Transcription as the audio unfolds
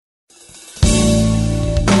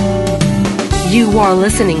You are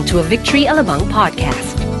listening to a Victory Alabang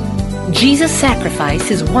podcast. Jesus' sacrifice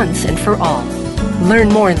is once and for all. Learn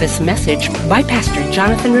more in this message by Pastor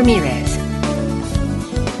Jonathan Ramirez.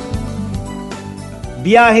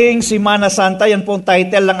 Biyaheng Semana Santa, yan pong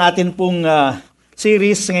title ng atin pong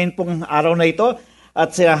series ngayon pong araw na ito.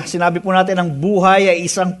 At sinabi po natin ang buhay ay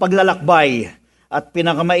isang paglalakbay. At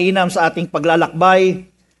pinakamainam sa ating paglalakbay,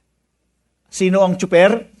 sino ang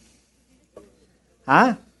tsuper?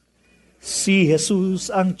 Si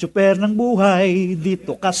Jesus ang tsuper ng buhay,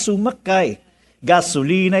 dito ka sumakay.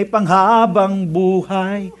 Gasolina'y panghabang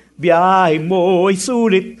buhay, biyahe mo'y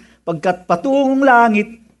sulit. Pagkat patungong langit,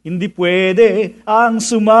 hindi pwede ang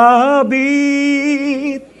sumabit.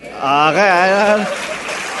 Okay.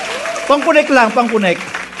 Pangkunek lang, pangkunek.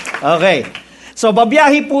 Okay. So,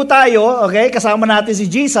 babiyahe po tayo, okay, kasama natin si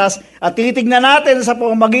Jesus at tinitignan natin sa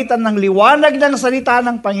pamamagitan ng liwanag ng salita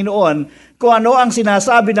ng Panginoon kung ano ang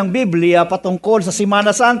sinasabi ng Biblia patungkol sa Semana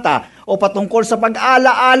Santa o patungkol sa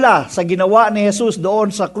pag-ala-ala sa ginawa ni Jesus doon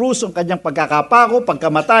sa krus, ang kanyang pagkakapako,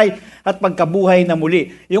 pagkamatay at pagkabuhay na muli.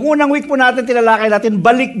 Yung unang week po natin, tinalakay natin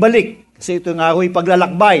balik-balik kasi ito nga ho'y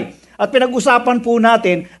paglalakbay. At pinag-usapan po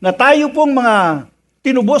natin na tayo pong mga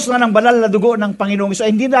tinubos na ng banal na dugo ng Panginoong Isus,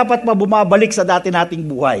 hindi dapat bumabalik sa dati nating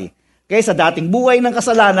buhay. Okay, sa dating buhay ng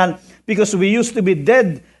kasalanan because we used to be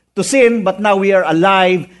dead to sin but now we are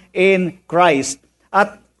alive in Christ.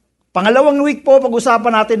 At pangalawang week po,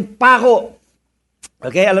 pag-usapan natin pako.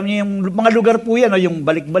 Okay, alam niyo yung mga lugar po yan, yung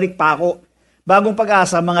balik-balik pako. Bagong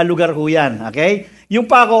Pag-asa, mga lugar po yan. Okay? Yung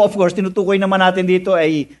pako, of course, tinutukoy naman natin dito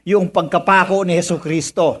ay yung pagkapako ni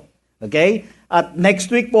Jesucristo. Okay? At next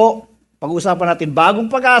week po, pag-usapan natin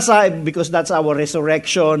Bagong Pag-asa because that's our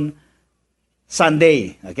Resurrection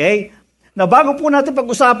Sunday. Okay? Na bago po natin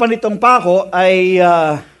pag-usapan itong pako ay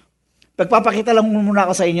pagpapakita lang muna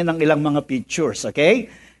ako sa inyo ng ilang mga pictures.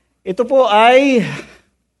 Okay? Ito po ay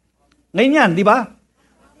ngayon yan, di ba?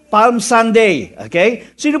 Palm Sunday.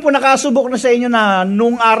 Okay? Sino po nakasubok na sa inyo na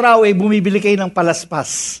nung araw ay bumibili kayo ng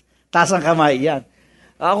palaspas? Taas ang kamay. Yan.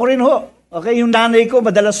 Ako rin ho. Okay? Yung nanay ko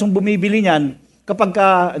madalas yung bumibili niyan. Kapag,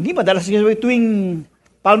 hindi madalas tuwing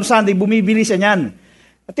Palm Sunday, bumibili siya niyan.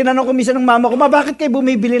 At tinanong ko minsan ng mama ko, bakit kayo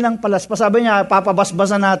bumibili ng palaspas? Sabi niya,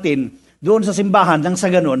 papabasbasan natin doon sa simbahan nang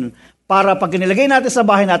sa ganun, para pag nilagay natin sa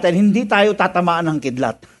bahay natin, hindi tayo tatamaan ng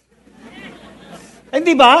kidlat.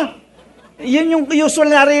 Hindi ba? Yan yung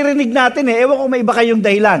usual na naririnig natin eh. Ewan ko may iba kayong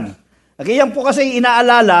dahilan. Okay, yan po kasi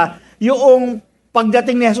inaalala yung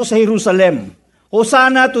pagdating ni Jesus sa Jerusalem.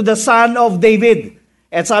 Hosanna to the Son of David.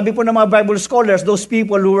 At sabi po ng mga Bible scholars, those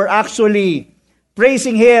people who were actually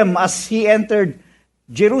praising Him as He entered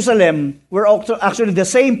Jerusalem were actually the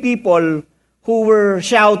same people who were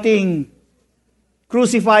shouting,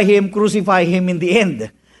 crucify Him in the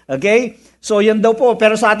end. Okay? So yan daw po.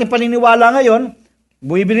 Pero sa ating paniniwala ngayon,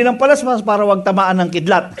 bumibili ng palaspas para wag tamaan ng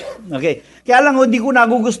kidlat. Okay? Kaya lang, hindi ko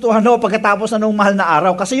nagugustuhan pagkatapos ng mahal na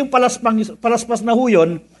araw. Kasi yung palaspas na ho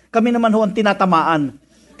yun, kami naman ho ang tinatamaan.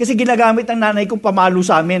 Kasi ginagamit ng nanay kong pamalo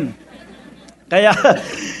sa amin. Kaya,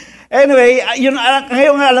 anyway, yun,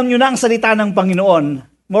 ngayon alam nyo na ang salita ng Panginoon.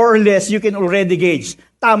 More or less, you can already gauge.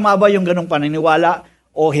 Tama ba yung ganong paniniwala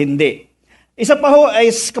o hindi? Isa pa ho ay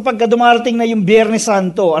kapag dumarating na yung Biyernes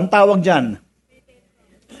Santo, ang tawag dyan,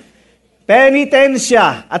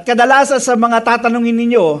 penitensya. At kadalasan sa mga tatanungin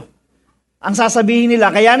ninyo, ang sasabihin nila,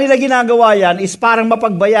 kaya nila ginagawa yan is parang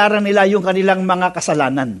mapagbayaran nila yung kanilang mga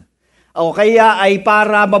kasalanan. O kaya ay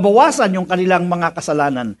para mabawasan yung kanilang mga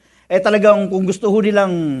kasalanan. Talagang kung gusto ho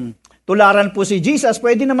nilang tularan po si Jesus,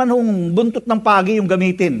 pwede naman hong buntot ng pagi yung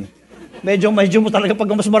gamitin. Medyo mo talaga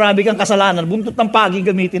pag mas marami kang kasalanan, buntot ng pagi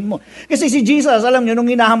gamitin mo. Kasi si Jesus, alam nyo,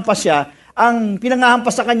 nung hinahampas siya, ang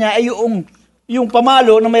pinangahampas sa kanya ay yung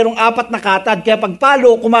pamalo na mayroong 4 na katad. Kaya pag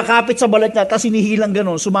palo, kumakapit sa balat niya, tapos hinihilang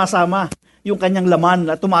ganun, sumasama yung kanyang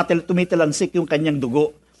laman, at tumitilansik yung kanyang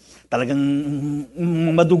dugo. Talagang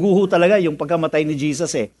maduguho talaga yung pagkamatay ni Jesus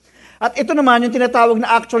eh. At ito naman yung tinatawag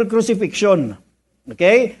na actual crucifixion.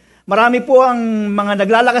 Okay? Marami po ang mga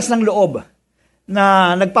naglalakas ng loob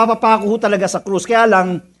na nagpapapako talaga sa krus. Kaya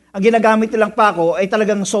lang, ang ginagamit nilang pako ay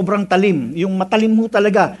talagang sobrang talim. Yung matalim ho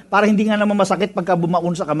talaga para hindi nga naman masakit pagka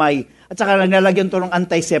bumaon sa kamay. At saka naglalagyan to ng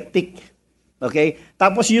antiseptic. Okay?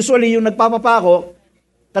 Tapos usually yung nagpapapako,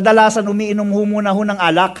 kadalasan umiinom ho muna ho ng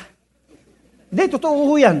alak. Hindi, totoo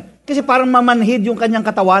ho yan. Kasi parang mamanhid yung kanyang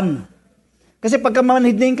katawan. Kasi pagka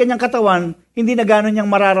mamanhid na yung kanyang katawan, hindi na gano'n niyang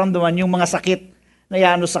mararamdaman yung mga sakit na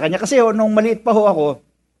yano sa kanya. Kasi nung maliit pa ho ako,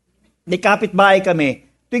 may kapitbahay kami,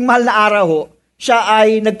 tuwing mahal na araw ho, siya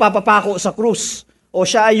ay nagpapapako sa krus o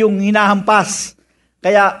siya ay yung hinahampas.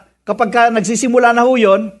 Kaya kapag nagsisimula na ho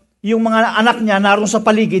yun, yung mga anak niya naroon sa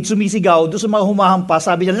paligid, sumisigaw, doon sa mga humahampas,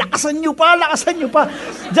 sabi niya, lakasan niyo pa.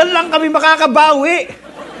 Diyan lang kami makakabawi.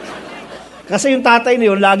 Kasi yung tatay na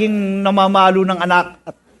yun, laging namamalo ng anak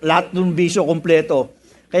at lahat ng bisyo kompleto.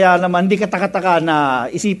 Kaya naman, hindi katakataka na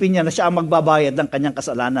isipin niya na siya ang magbabayad ng kanyang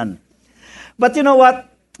kasalanan. But you know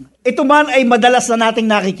what? Ito man ay madalas na nating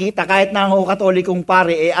nakikita, kahit na ang katolikong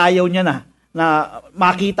pare, ayaw niya na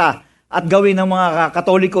makita at gawin ng mga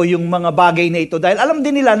katoliko yung mga bagay na ito dahil alam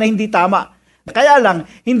din nila na hindi tama. Kaya lang,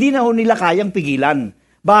 hindi na nila kayang pigilan.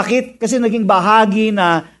 Bakit? Kasi naging bahagi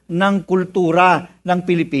na ng kultura ng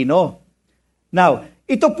Pilipino. Now,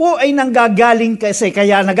 ito po ay nanggagaling kasi,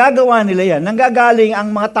 kaya nagagawa nila yan, nanggagaling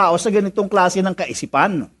ang mga tao sa ganitong klase ng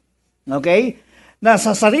kaisipan. Okay? Na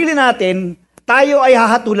sa sarili natin, tayo ay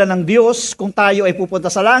hahatulan ng Diyos kung tayo ay pupunta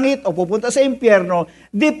sa langit o pupunta sa impyerno,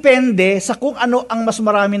 depende sa kung ano ang mas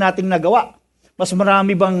marami nating nagawa. Mas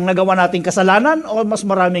marami bang nagawa nating kasalanan o mas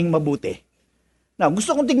maraming mabuti? Now,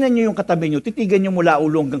 gusto kong tingnan nyo yung katabi nyo, titigan nyo mula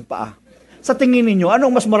ulo hanggang paa. Sa tingin ninyo,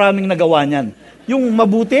 anong mas maraming nagawa niyan? Yung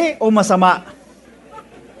mabuti o masama?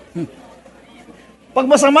 Pag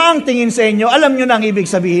masama ang tingin sa inyo, alam nyo na ang ibig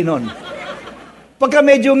sabihin nun. Pagka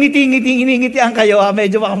medyo ngiti-ngiti-ngitian kayo,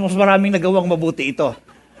 medyo mas maraming nagawang mabuti ito.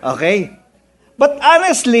 Okay? But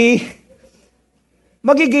honestly,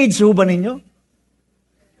 magi-gauge ba ninyo?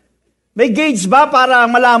 May gauge ba para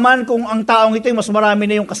malaman kung ang taong ito ay mas marami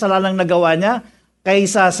na yung kasalanang nagawa niya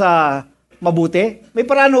kaysa sa mabuti? May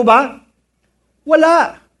paraan ba?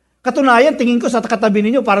 Wala. Katunayan, tingin ko sa katabi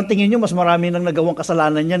ninyo, parang tingin nyo mas marami nang nagawang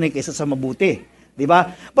kasalanan yan kaysa sa mabuti.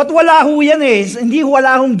 Diba? But wala ho yan Hindi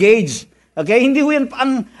wala hong gauge. Okay, hindi ho yan,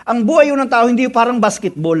 ang buhay ng tao, hindi parang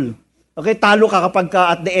basketball. Okay, talo ka kapag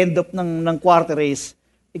at the end of ng quarter race,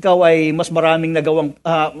 ikaw ay mas maraming nagawang,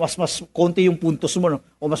 mas konti yung puntos mo, no?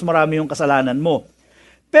 O mas marami yung kasalanan mo.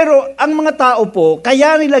 Pero ang mga tao po,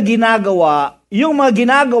 kaya nila ginagawa, yung mga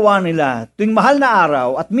ginagawa nila tuwing mahal na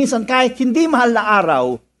araw, at minsan kahit hindi mahal na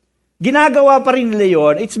araw, ginagawa pa rin nila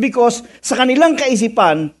yun, it's because sa kanilang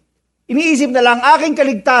kaisipan, iniisip na lang, aking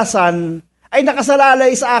kaligtasan ay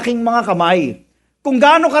nakasalalay sa aking mga kamay. Kung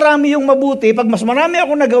gaano karami yung mabuti, pag mas marami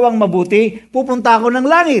akong nagawang mabuti, pupunta ako ng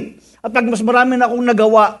langit. At pag mas marami na akong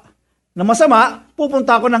nagawa na masama,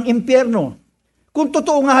 pupunta ako ng impyerno. Kung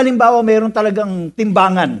totoo nga halimbawa mayroon talagang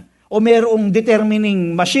timbangan o mayroong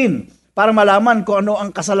determining machine para malaman kung ano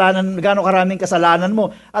ang kasalanan, gaano karaming kasalanan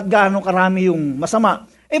mo at gaano karami yung masama,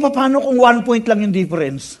 paano kung 1 point lang yung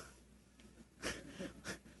difference?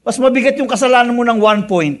 Mas mabigat yung kasalanan mo ng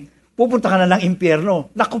 1 point, pupunta ka na ng impyerno.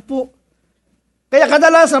 Naku po. Kaya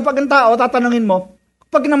kadalasan, pag ang tao, tatanungin mo,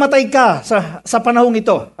 pag namatay ka sa panahong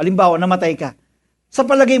ito, halimbawa, namatay ka, sa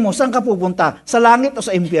palagay mo, saan ka pupunta? Sa langit o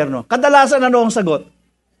sa impyerno? Kadalasan, ano ang sagot?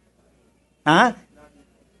 Ha?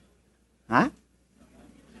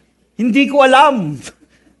 Hindi ko alam.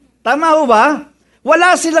 Tama ho ba?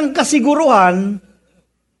 Wala silang kasiguruhan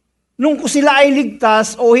nung sila ay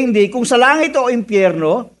ligtas o hindi, kung sa langit o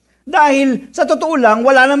impyerno, dahil sa totoo lang,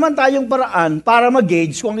 wala naman tayong paraan para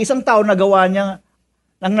mag-gauge kung isang tao nagawa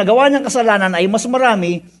niyang kasalanan ay mas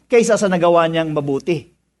marami kaysa sa nagawa niyang mabuti.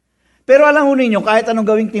 Pero alam ho ninyo, kahit anong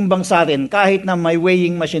gawing timbang sa atin, kahit na may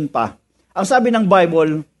weighing machine pa, ang sabi ng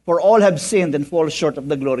Bible, for all have sinned and fall short of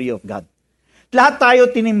the glory of God. Lahat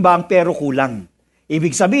tayo tinimbang pero kulang.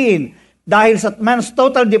 Ibig sabihin, dahil sa man's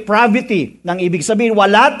total depravity, nang ibig sabihin,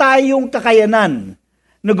 wala tayong kakayanan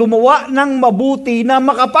na gumawa ng mabuti na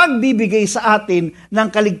makapagbibigay sa atin ng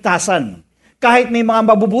kaligtasan. Kahit may mga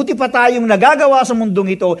mabubuti pa tayong nagagawa sa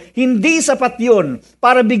mundong ito, hindi sapat yun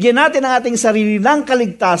para bigyan natin ang ating sarili ng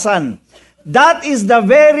kaligtasan. That is the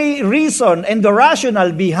very reason and the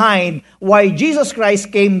rationale behind why Jesus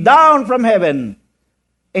Christ came down from heaven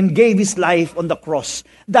and gave His life on the cross.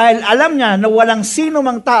 Dahil alam niya na walang sino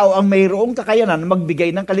mang tao ang mayroong kakayanan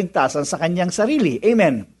magbigay ng kaligtasan sa kanyang sarili.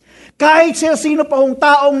 Amen. Kahit sino pa hong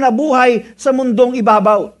taong nabuhay sa mundong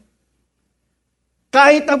ibabaw.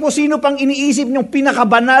 Kahit na po sino pang iniisip niyong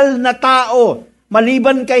pinakabanal na tao,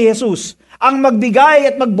 maliban kay Jesus, ang magbigay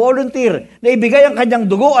at mag-volunteer na ibigay ang kanyang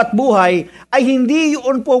dugo at buhay, ay hindi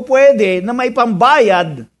yun po pwede na may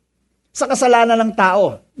pambayad sa kasalanan ng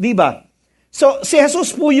tao. Di ba? So, si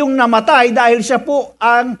Jesus po yung namatay dahil siya po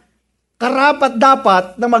ang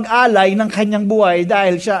karapat-dapat na mag-alay ng kanyang buhay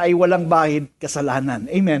dahil siya ay walang bahid kasalanan.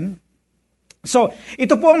 Amen? So,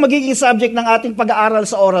 ito po ang magiging subject ng ating pag-aaral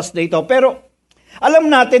sa oras na ito. Pero, alam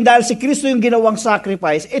natin dahil si Kristo yung ginawang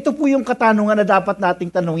sacrifice, ito po yung katanungan na dapat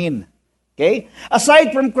nating tanungin. Okay?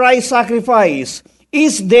 Aside from Christ's sacrifice,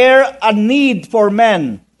 is there a need for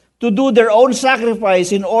men to do their own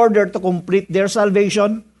sacrifice in order to complete their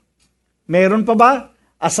salvation? Meron pa ba?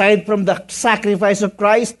 aside from the sacrifice of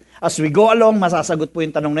Christ? As we go along, masasagot po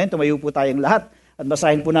yung tanong na yun. Tumayo po tayong lahat. At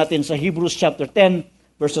basahin po natin sa Hebrews chapter 10,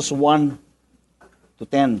 verses 1 to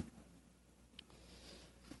 10.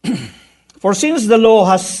 For since the law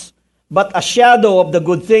has but a shadow of the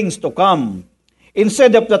good things to come,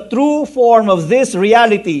 instead of the true form of these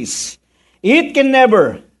realities, it can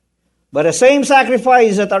never, but the same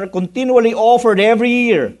sacrifice that are continually offered every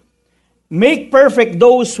year, make perfect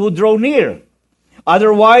those who draw near.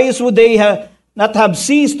 Otherwise would they not have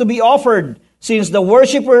ceased to be offered, since the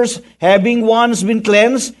worshippers, having once been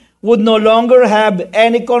cleansed, would no longer have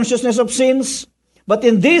any consciousness of sins. But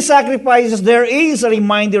in these sacrifices there is a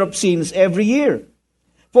reminder of sins every year.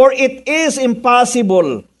 For it is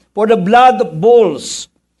impossible for the blood of bulls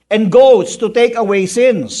and goats to take away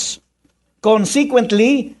sins.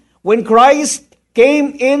 Consequently, when Christ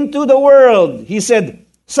came into the world, he said,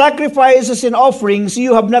 sacrifices and offerings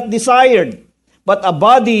you have not desired, but a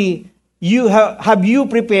body have you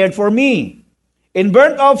prepared for me. In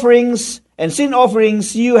burnt offerings and sin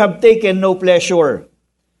offerings you have taken no pleasure.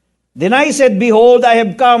 Then I said, behold, I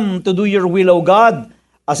have come to do your will, O God,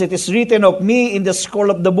 as it is written of me in the scroll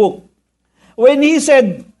of the book. When he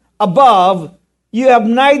said above, you have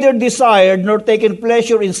neither desired nor taken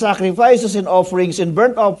pleasure in sacrifices and offerings, in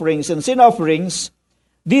burnt offerings and sin offerings,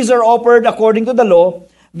 these are offered according to the law.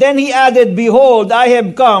 Then he added, behold, I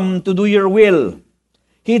have come to do your will.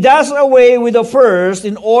 He does away with the first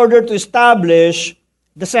in order to establish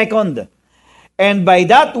the second. And by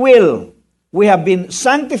that will, we have been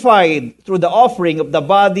sanctified through the offering of the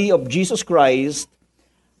body of Jesus Christ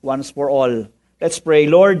once for all. Let's pray.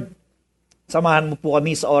 Lord, samahan mo po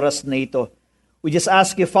kami sa oras na ito. We just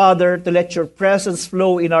ask you, Father, to let your presence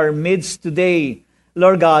flow in our midst today,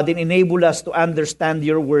 Lord God, and enable us to understand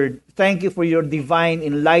your word. Thank you for your divine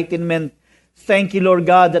enlightenment. Thank you, Lord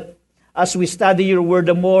God, that as we study your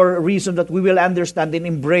word, the more reason that we will understand and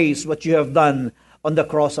embrace what you have done on the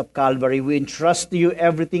cross of Calvary. We entrust to you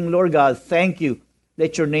everything, Lord God. Thank you.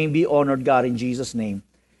 Let your name be honored, God, in Jesus' name.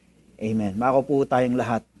 Amen. Makaupo tayong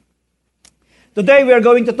lahat. Today, we are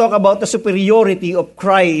going to talk about the superiority of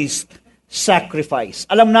Christ's sacrifice.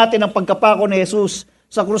 Alam natin ang pagkapako ni Jesus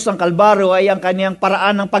sa krus ng Kalbaryo ay ang kanyang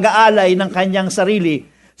paraan ng pag-aalay ng kanyang sarili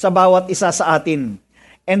sa bawat isa sa atin.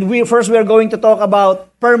 And we are going to talk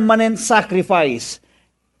about permanent sacrifice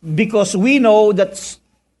because we know that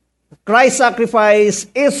Christ's sacrifice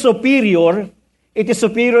is superior. It is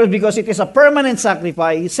superior because it is a permanent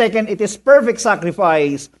sacrifice. Second, it is perfect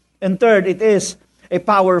sacrifice. And third, it is a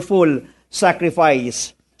powerful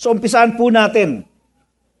sacrifice. So, umpisahan po natin.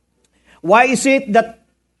 Why is it that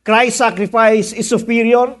Christ's sacrifice is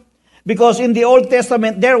superior? Because in the Old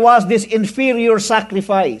Testament, there was this inferior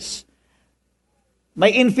sacrifice.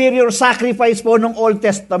 May inferior sacrifice po ng Old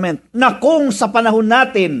Testament na kung sa panahon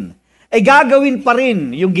natin ay gagawin pa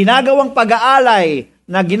rin yung ginagawang pag-aalay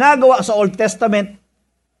na ginagawa sa Old Testament,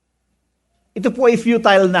 ito po ay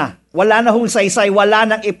futile na. Wala na hong saysay, wala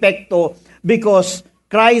nang epekto because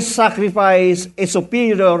Christ's sacrifice is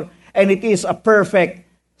superior and it is a perfect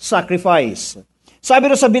sacrifice.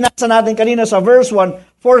 Sabi rin sa binasa natin kanina sa verse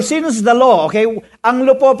 1, for since the law, okay, ang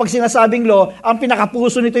law po, pag sinasabing law, ang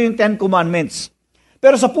pinakapuso nito yung 10 Commandments.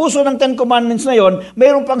 Pero sa puso ng 10 Commandments na yon,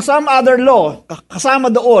 mayroon pang some other law, kasama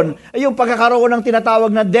doon, ay yung pagkakaroon ng tinatawag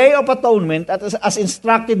na Day of Atonement as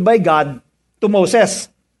instructed by God to Moses.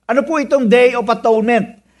 Ano po itong Day of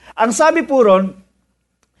Atonement? Ang sabi po ron,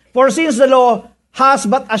 for since the law has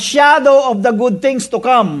but a shadow of the good things to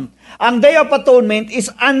come, ang Day of Atonement is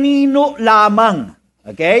anino lamang.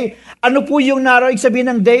 Okay? Ano po yung naroon sabihin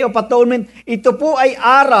ng Day of Atonement? Ito po ay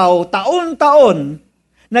araw, taon-taon,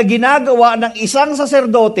 na ginagawa ng isang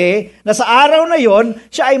saserdote na sa araw na yon,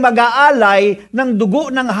 siya ay mag-aalay ng dugo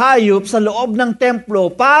ng hayop sa loob ng templo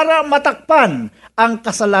para matakpan ang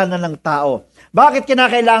kasalanan ng tao. Bakit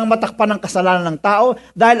kinakailangan matakpan ang kasalanan ng tao?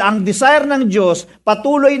 Dahil ang desire ng Diyos,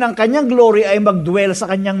 patuloy ng kanyang glory ay mag-dwell sa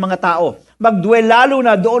kanyang mga tao. Mag-dwell lalo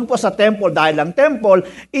na doon po sa temple dahil ang temple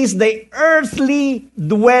is the earthly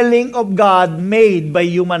dwelling of God made by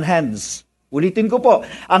human hands. Ulitin ko po,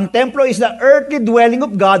 ang templo is the earthly dwelling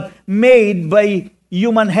of God made by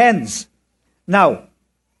human hands. Now,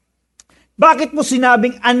 bakit mo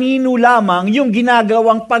sinabing anino lamang yung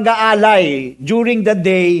ginagawang pag-aalay during the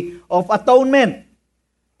Day of Atonement?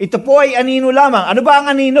 Ito po ay anino lamang. Ano ba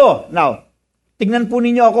ang anino? Now, tingnan po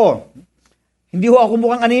ninyo ako. Hindi ho ako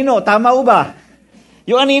mukhang anino. Tama ho ba?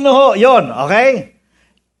 Yung anino ho, yon, okay?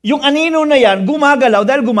 Yung anino na yan, gumagalaw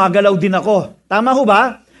dahil gumagalaw din ako. Tama ho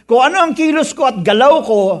ba? Kung ano ang kilos ko at galaw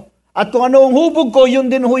ko, at kung ano ang hubog ko,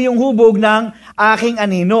 yun din ho yung hubog ng aking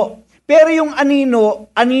anino. Pero yung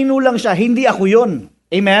anino lang siya, hindi ako yun.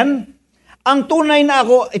 Amen? Ang tunay na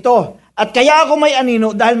ako, ito. At kaya ako may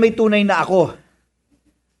anino dahil may tunay na ako.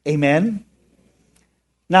 Amen?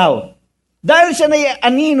 Now, dahil siya na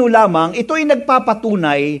anino lamang, ito ay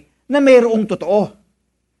nagpapatunay na mayroong totoo.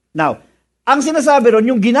 Now, ang sinasabi ron,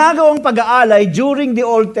 yung ginagawang pag-aalay during the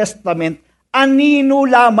Old Testament, anino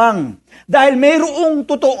lamang. Dahil mayroong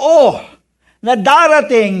totoo na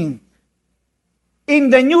darating in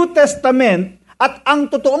the New Testament at ang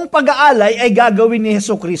totoong pag-aalay ay gagawin ni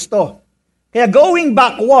Jesucristo. Kaya going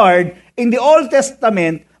backward, in the Old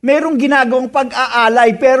Testament, mayroong ginagawang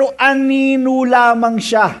pag-aalay pero anino lamang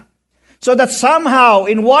siya. So that somehow,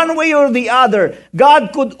 in one way or the other,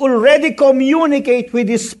 God could already communicate with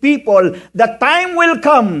His people that time will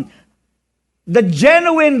come, the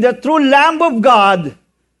genuine, the true Lamb of God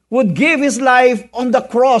would give His life on the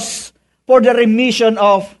cross for the remission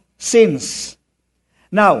of sins.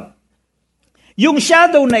 Now, yung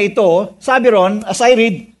shadow na ito, sabi ron, as I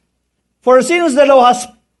read, for since the law has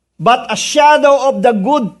but a shadow of the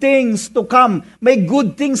good things to come. May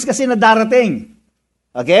good things kasi na darating.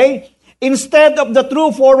 Okay? Instead of the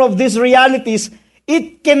true form of these realities,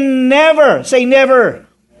 it can never, say never,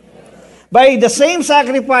 by the same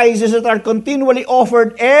sacrifices that are continually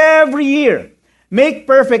offered every year, make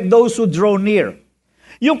perfect those who draw near.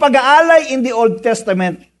 Yung pag-aalay in the Old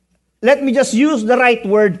Testament, let me just use the right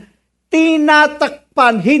word,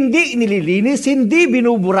 tinatakpan, hindi nililinis, hindi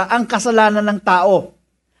binubura ang kasalanan ng tao.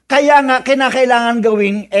 Kaya nga, kinakailangan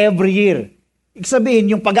gawing every year. Ibig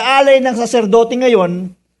sabihin, yung pag-aalay ng saserdote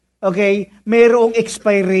ngayon, okay, mayroong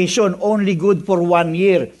expiration, only good for 1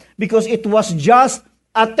 year. Because it was just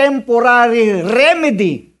a temporary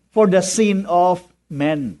remedy for the sin of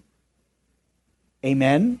men.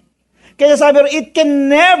 Amen? Kaya sabi rin, it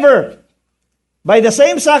can never, by the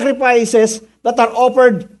same sacrifices that are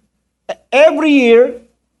offered every year,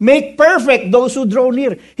 make perfect those who draw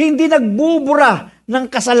near. Hindi nagbubura ng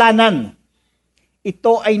kasalanan.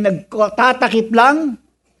 Ito ay nagtatakip lang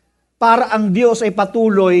para ang Diyos ay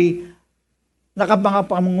patuloy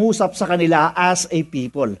nakapangusap sa kanila as a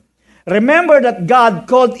people. Remember that God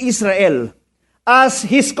called Israel as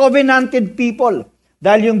His covenanted people.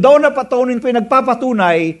 Dahil yung dawn of atonement po ay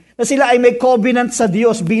nagpapatunay na sila ay may covenant sa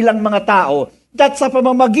Diyos bilang mga tao. That sa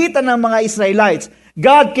pamamagitan ng mga Israelites,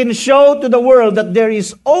 God can show to the world that there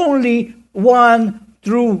is only one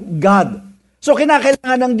true God. So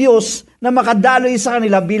kinakailangan ng Diyos na makadaloy sa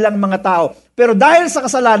kanila bilang mga tao. Pero dahil sa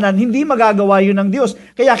kasalanan, hindi magagawa yun ng Diyos.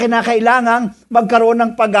 Kaya kinakailangan magkaroon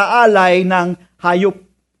ng pag-aalay ng hayop.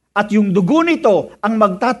 At yung dugo nito ang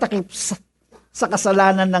magtatakip sa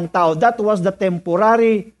kasalanan ng tao. That was the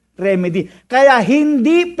temporary remedy. Kaya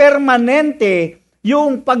hindi permanente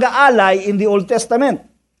yung pag-aalay in the Old Testament.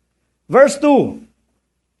 Verse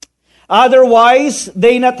 2, otherwise,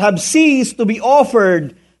 they not have ceased to be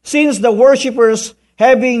offered, since the worshippers,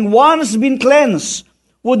 having once been cleansed,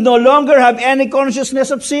 would no longer have any consciousness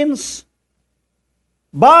of sins.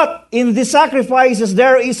 But in the sacrifices,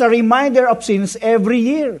 there is a reminder of sins every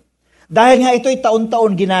year. Dahil nga ito'y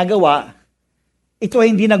taon-taon ginagawa, ito ay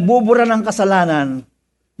hindi nagbubura ng kasalanan,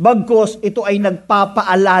 bagkus ito ay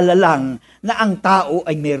nagpapaalala lang na ang tao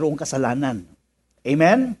ay mayroong kasalanan.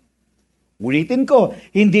 Amen? Ulitin ko,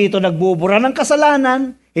 hindi ito nagbubura ng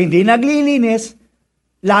kasalanan, hindi naglilinis,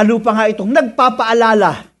 lalo pa nga itong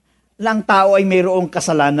nagpapaalala na ang tao ay mayroong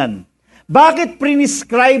kasalanan. Bakit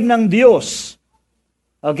prescribe ng Diyos?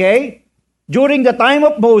 Okay? During the time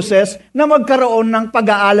of Moses, na magkaroon ng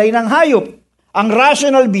pag-aalay ng hayop. Ang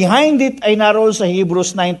rational behind it ay naroon sa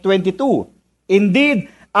Hebrews 9:22. Indeed,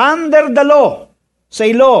 under the law,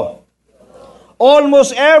 say law,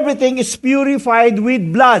 almost everything is purified with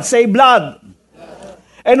blood. Say blood.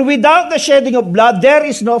 And without the shedding of blood, there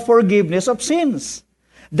is no forgiveness of sins.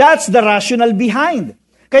 That's the rational behind.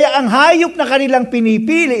 Kaya ang hayop na kanilang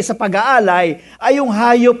pinipili sa pag-aalay ay yung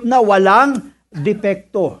hayop na walang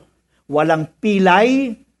depekto. Walang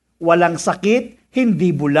pilay, walang sakit,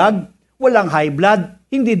 hindi bulag, walang high blood,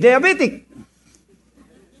 hindi diabetic.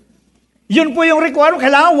 Yun po yung requirement.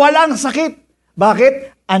 Kailangan walang sakit.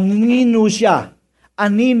 Bakit? Anino siya.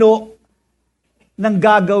 Anino ng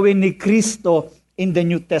gagawin ni Kristo in the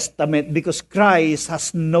New Testament because Christ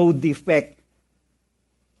has no defect.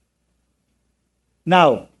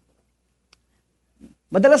 Now,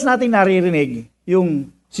 madalas nating naririnig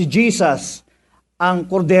yung si Jesus ang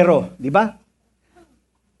kordero, di ba?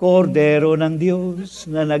 Kordero ng Diyos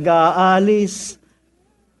na nag-aalis.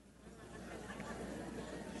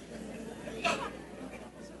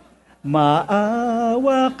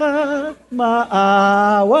 Maawa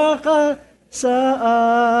ka sa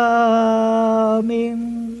amin.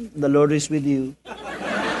 The Lord is with you.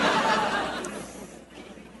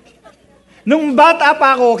 Nung bata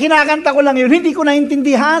pa ako, kinakanta ko lang yun, hindi ko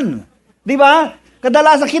naintindihan. Di ba?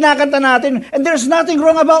 Kadalasan kinakanta natin, and there's nothing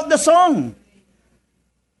wrong about the song.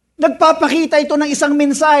 Nagpapakita ito ng isang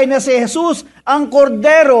mensahe na si Jesus, ang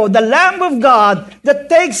kordero, the Lamb of God, that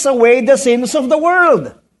takes away the sins of the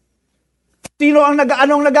world. Sino ang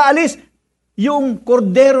anong nag-aalis? Yung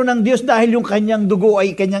kordero ng Diyos dahil yung kanyang dugo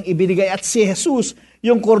ay kanyang ibinigay at si Jesus,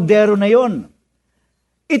 yung kordero na yon.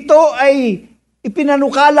 Ito ay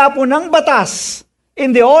ipinanukala po ng batas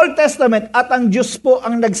in the Old Testament at ang Diyos po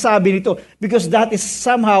ang nagsabi nito because that is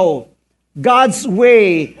somehow God's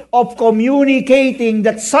way of communicating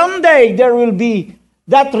that someday there will be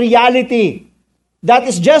that reality. That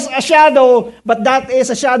is just a shadow, but that is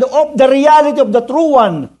a shadow of the reality of the true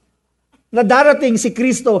one na darating si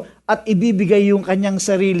Kristo at ibibigay yung kanyang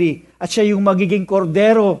sarili at siya yung magiging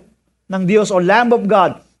kordero ng Diyos o Lamb of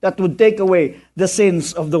God that would take away the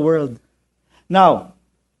sins of the world. Now,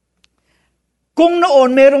 kung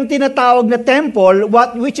noon merong tinatawag na temple,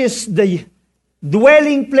 which is the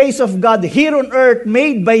dwelling place of God here on earth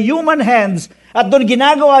made by human hands, at doon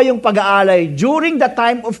ginagawa yung pag-aalay during the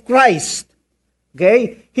time of Christ.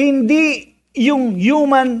 Okay? Hindi yung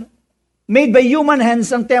made by human hands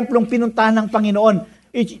ang templong pinuntahan ng Panginoon.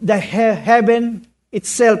 The heaven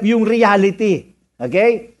itself, yung reality.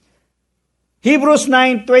 Okay? Hebrews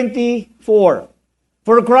 9:24.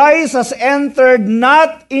 For Christ has entered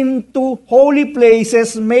not into holy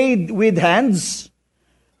places made with hands,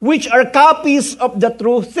 which are copies of the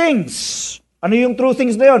true things. Ano yung true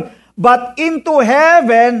things na yun? But into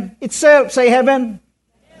heaven itself. Say heaven.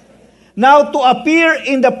 Now to appear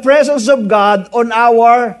in the presence of God on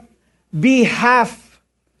our behalf.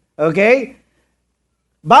 Okay?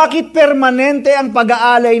 Bakit permanente ang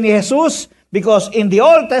pag-aalay ni Jesus? Because in the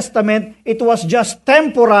Old Testament, it was just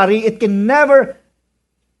temporary. It can never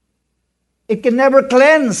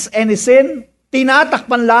cleanse any sin.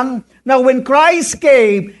 Tinatakpan lang na when Christ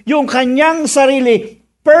came, yung kanyang sarili,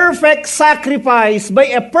 perfect sacrifice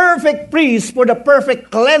by a perfect priest for the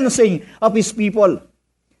perfect cleansing of His people.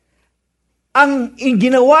 Ang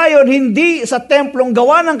ginawa yun hindi sa templong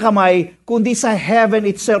gawa ng kamay, kundi sa heaven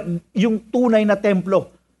itself, yung tunay na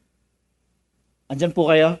templo. Andyan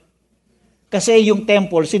po kayo? Kasi yung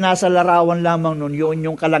temple, sinasalarawan lamang nun, yun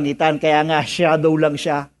yung kalangitan, kaya nga shadow lang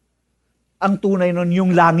siya. Ang tunay nun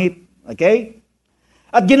yung langit. Okay?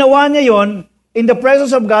 At ginawa niya yon in the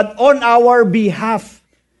presence of God on our behalf.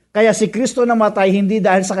 Kaya si Kristo namatay hindi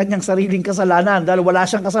dahil sa kanyang sariling kasalanan, dahil wala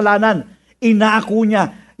siyang kasalanan. Inako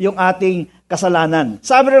niya yung ating kasalanan.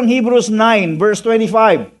 Sabi ng Hebrews 9 verse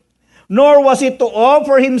 25, nor was it to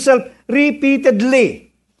offer himself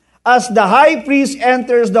repeatedly as the high priest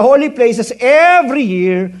enters the holy places every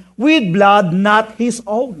year with blood not his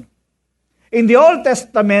own. In the Old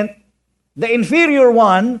Testament, the inferior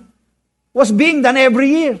one was being done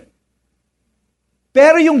every year.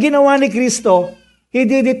 Pero yung ginawa ni Kristo, He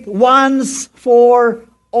did it once for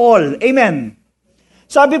all. Amen.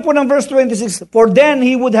 Sabi po ng verse 26, for then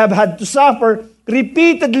He would have had to suffer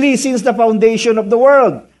repeatedly since the foundation of the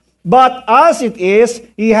world. But as it is,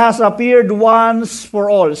 He has appeared once for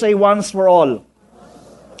all. Say once for all.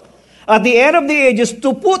 At the end of the ages,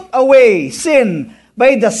 to put away sin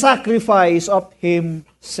by the sacrifice of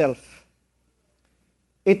Himself.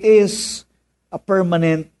 It is a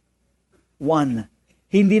permanent one.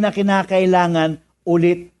 Hindi na kinakailangan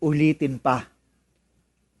ulit-ulitin pa.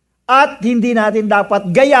 At hindi natin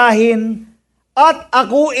dapat gayahin at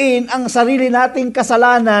akuin ang sarili nating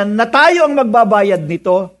kasalanan na tayo ang magbabayad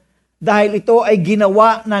nito dahil ito ay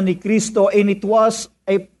ginawa na ni Kristo and it was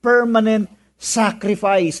a permanent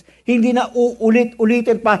sacrifice. Hindi na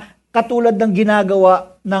uulit-ulitin pa katulad ng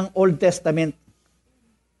ginagawa ng Old Testament.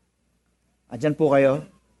 Adyan po kayo?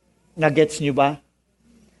 Nagets nyo ba?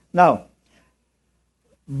 Now,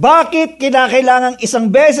 bakit kinakailangan isang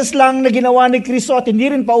beses lang na ginawa ni Kristo at hindi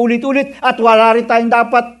rin paulit-ulit at wala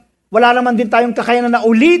naman din tayong kakayanan na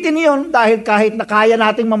ulitin yon dahil kahit na kaya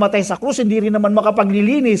nating mamatay sa krus, hindi rin naman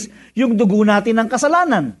makapaglilinis yung dugo natin ng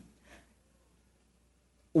kasalanan.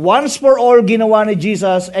 Once for all ginawa ni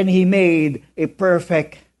Jesus and He made a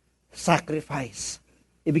perfect sacrifice.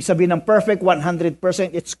 Ibig sabihin ng perfect,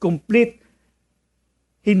 100%, it's complete.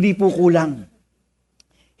 Hindi po kulang.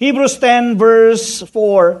 Hebrews 10 verse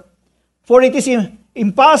 4, for it is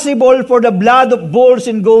impossible for the blood of bulls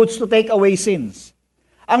and goats to take away sins.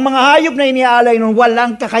 Ang mga hayop na iniaalay nun,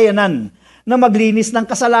 walang kakayanan na maglinis ng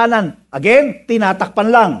kasalanan. Again, tinatakpan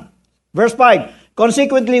lang. Verse 5,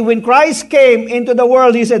 consequently, when Christ came into the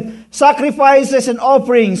world, He said, sacrifices and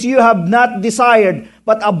offerings you have not desired,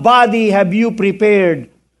 but a body have you prepared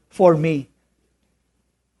for me.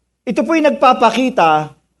 Ito po'y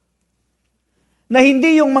nagpapakita na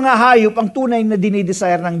hindi yung mga hayop ang tunay na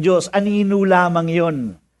dinidesire ng Diyos. Anino lamang yon.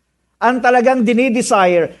 Ang talagang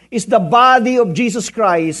dinidesire is the body of Jesus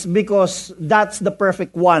Christ because that's the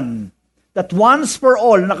perfect one. That once for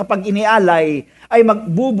all, na kapag inialay, ay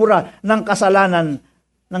magbubura ng kasalanan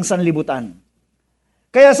ng sanlibutan.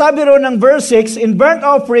 Kaya sabi ro ng verse 6, in burnt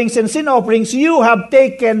offerings and sin offerings, you have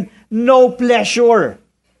taken no pleasure.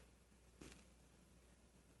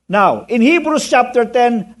 Now, in Hebrews chapter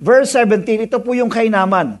 10, verse 17, ito po yung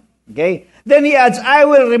kainaman. Okay? Then he adds, I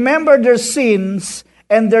will remember their sins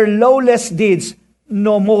and their lawless deeds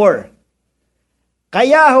no more.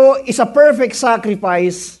 Kaya ho, is a perfect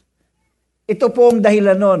sacrifice. Ito po ang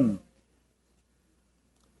dahilan nun.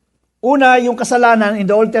 Una, yung kasalanan in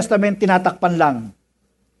the Old Testament, tinatakpan lang.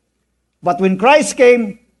 But when Christ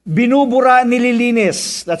came, binubura,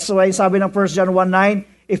 nililinis. That's why sabi ng 1 John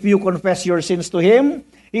 1:9, if you confess your sins to Him,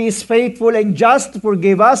 He is faithful and just to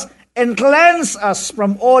forgive us and cleanse us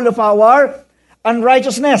from all of our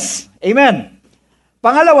unrighteousness. Amen.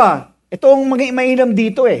 Pangalawa, itong mainam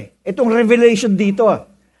dito itong revelation dito.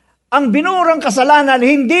 Ang binurang kasalanan,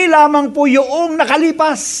 hindi lamang po yung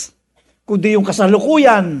nakalipas, kundi yung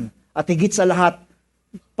kasalukuyan at higit sa lahat,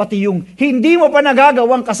 pati yung hindi mo pa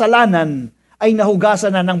nagagawang kasalanan ay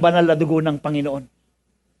nahugasan na ng banal na dugo ng Panginoon.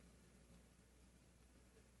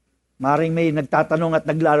 Maring may nagtatanong at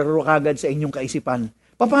naglalaro kagad sa inyong kaisipan,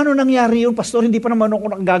 paano nangyari yun, Pastor? Hindi pa naman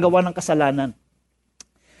ako nakagagawa ng kasalanan.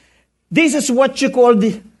 This is what you call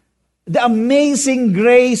the amazing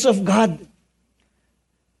grace of God.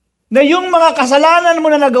 Na yung mga kasalanan mo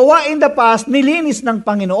na nagawa in the past, nilinis ng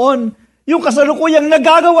Panginoon. Yung kasalukuyang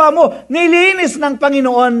nagagawa mo, nilinis ng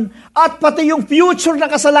Panginoon. At pati yung future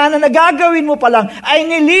na kasalanan na gagawin mo pa lang, ay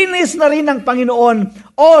nilinis na rin ng Panginoon.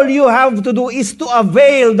 All you have to do is to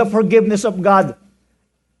avail the forgiveness of God.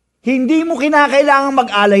 Hindi mo kinakailangan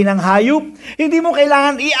mag-alay ng hayop. Hindi mo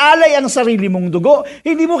kailangan ialay ang sarili mong dugo.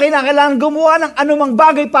 Hindi mo kailangan gumawa ng anumang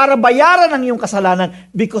bagay para bayaran ang iyong kasalanan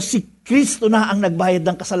because si Kristo na ang nagbayad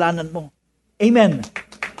ng kasalanan mo. Amen.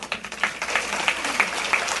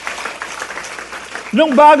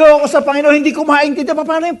 Nung bago ako sa Panginoon, hindi ko maintindihan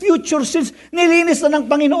paano yung future sins. Nilinis na ng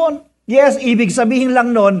Panginoon. Yes, ibig sabihin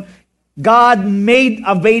lang nun, God made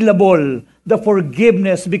available the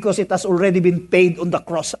forgiveness because it has already been paid on the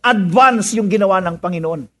cross. Advance yung ginawa ng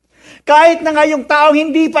Panginoon. Kahit na nga yung tao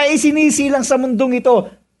hindi pa isinisilang sa mundong ito,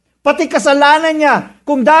 pati kasalanan niya,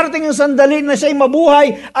 kung darating yung sandali na siya'y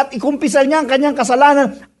mabuhay at ikumpisal niya ang kanyang kasalanan,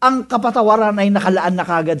 ang kapatawaran ay nakalaan na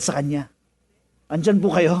kagad sa kanya. Andyan po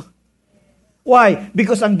kayo? Why?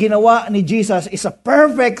 Because ang ginawa ni Jesus is a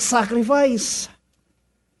perfect sacrifice.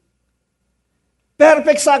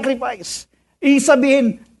 Perfect sacrifice.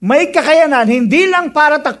 Isabihin, may kakayanan, hindi lang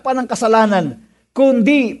para takpan ang kasalanan,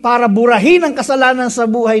 kundi para burahin ang kasalanan sa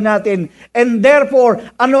buhay natin. And therefore,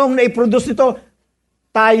 ano ang naiproduce nito?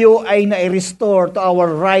 Tayo ay nai-restore to our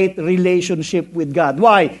right relationship with God.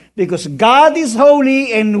 Why? Because God is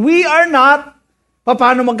holy and we are not.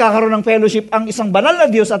 Paano magkakaroon ng fellowship ang isang banal na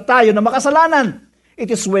Diyos at tayo na makasalanan? It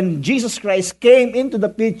is when Jesus Christ came into the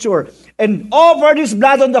picture and offered His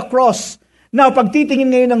blood on the cross. Now, pagtitingin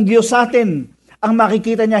ngayon ng Diyos sa atin, ang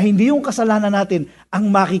makikita niya, hindi yung kasalanan natin, ang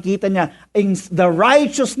makikita niya, is the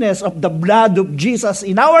righteousness of the blood of Jesus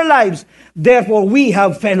in our lives. Therefore, we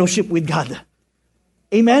have fellowship with God.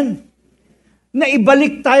 Amen?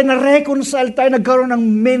 Naibalik tayo, na-reconcile tayo, nagkaroon ng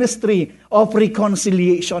ministry of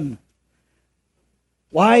reconciliation.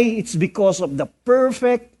 Why? It's because of the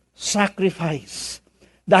perfect sacrifice.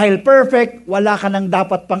 Dahil perfect, wala ka nang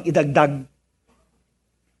dapat pang idagdag.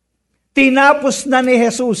 Tinapos na ni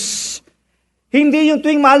Jesus. Hindi yung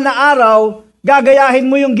tuwing mahal na araw, gagayahin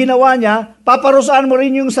mo yung ginawa niya, paparusaan mo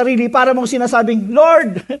rin yung sarili para mong sinasabing,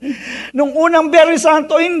 Lord, nung unang Biyernes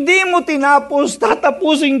Santo, hindi mo tinapos,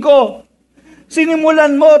 tatapusin ko.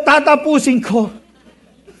 Sinimulan mo, tatapusin ko.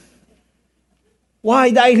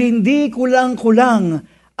 Why? Dahil hindi kulang-kulang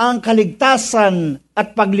ang kaligtasan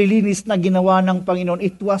at paglilinis na ginawa ng Panginoon.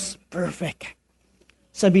 It was perfect.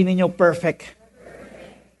 Sabihin niyo, perfect.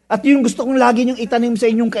 At yun gusto kong lagi niyong itanim sa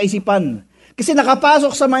inyong kaisipan. Kasi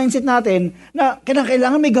nakapasok sa mindset natin na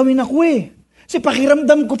kailangan may gawin ako Kasi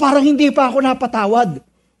pakiramdam ko parang hindi pa ako napatawad.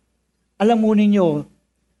 Alam mo ninyo,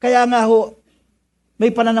 kaya nga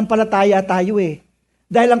may pananampalataya tayo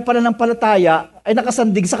Dahil ang pananampalataya ay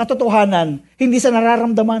nakasandig sa katotohanan, hindi sa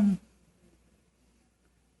nararamdaman.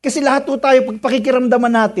 Kasi lahat tayo, pag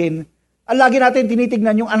pakikiramdaman natin, lagi natin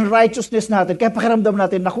tinitignan yung unrighteousness natin. Kaya pakiramdam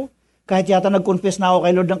natin, naku, kahit yata nag-confess na ako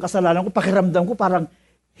kay Lord ng kasalanan ko, pakiramdam ko parang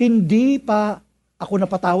hindi pa ako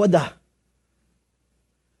napatawad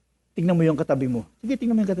Tingnan mo yung katabi mo. Sige,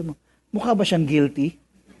 tingnan mo yung katabi mo. Mukha ba siyang guilty?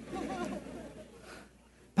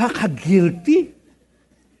 Napaka-guilty.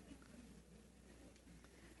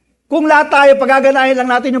 Kung lahat tayo, pagaganahin lang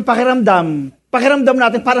natin yung pakiramdam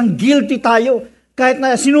natin, parang guilty tayo. Kahit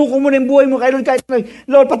na sinuko mo na yung buhay mo, kahit na,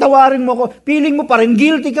 Lord, patawarin mo ako, feeling mo pa rin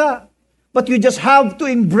guilty ka. But you just have to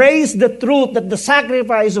embrace the truth that the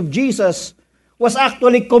sacrifice of Jesus was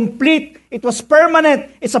actually complete. It was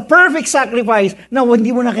permanent. It's a perfect sacrifice na hindi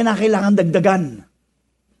mo na kinakailangan dagdagan.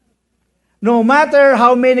 No matter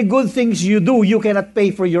how many good things you do, you cannot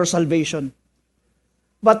pay for your salvation.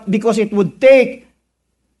 But because it would take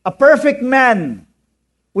a perfect man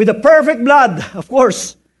with a perfect blood, of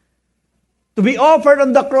course, to be offered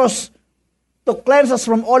on the cross to cleanse us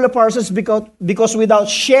from all of our sins, because without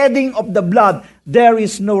shedding of the blood, there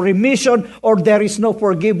is no remission or there is no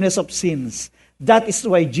forgiveness of sins. That is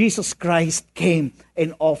why Jesus Christ came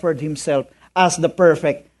and offered Himself as the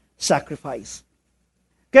perfect sacrifice.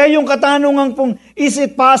 Kaya yung katanungan pong, is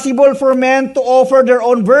it possible for men to offer their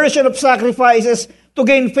own version of sacrifices to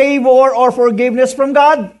gain favor or forgiveness from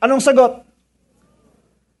God? Anong sagot?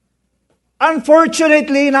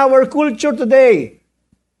 Unfortunately, in our culture today,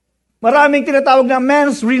 maraming tinatawag na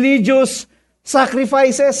men's religious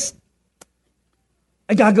sacrifices.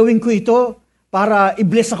 Ay, gagawin ko ito para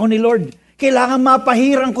i-bless ako ni Lord. Kailangan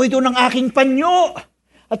mapahirang ko ito ng aking panyo.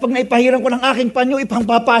 At pag naipahirang ko ng aking panyo,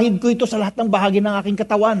 ipangpapahid ko ito sa lahat ng bahagi ng aking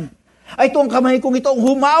katawan. Ay, ito ang kamay kong ito, ang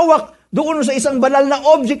humawak doon sa isang banal na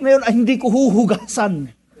object na yun, ay hindi ko huhugasan.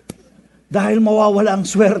 Dahil mawawala ang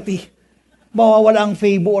swerte. Mawawala ang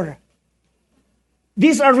favor.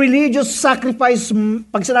 These are religious sacrifice.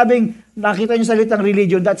 Pag sinabing, nakita niyo salitang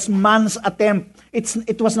religion, that's man's attempt.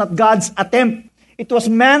 It was not God's attempt. It was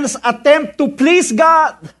man's attempt to please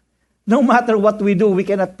God. No matter what we do, we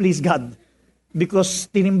cannot please God. Because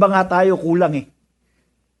tinimba nga tayo, kulang eh.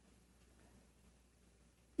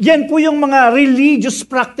 Yan po yung mga religious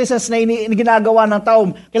practices na ginagawa ng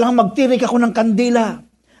tao. Kailangan magtirik ako ng kandila.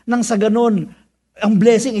 Nang sa ganun, ang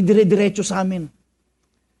blessing idire-diretso sa amin.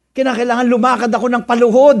 Kinakailangan lumakad ako ng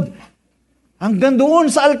paluhod hanggang doon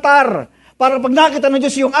sa altar para pag nakita ng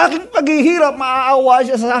Diyos yung aking paghihirap, maaawa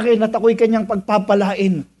siya sa akin at ako'y kanyang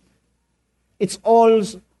pagpapalain. It's all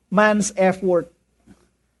man's effort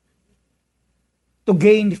to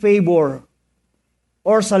gain favor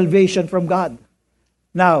or salvation from God.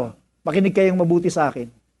 Now, makinig kayong mabuti sa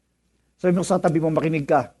akin. Sabi mo sa tabi mo, makinig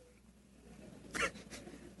ka.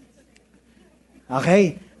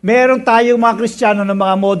 Okay? Meron tayong mga Kristiyano ng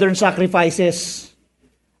mga modern sacrifices.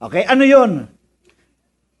 Okay? Ano yon?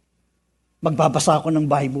 Magbabasa ako ng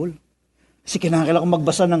Bible. Kasi kinakailangan ko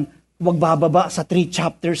magbasa ng huwag bababa sa 3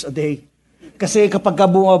 chapters a day. Kasi kapag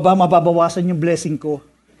bumaba, mababawasan yung blessing ko.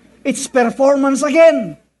 It's performance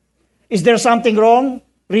again. Is there something wrong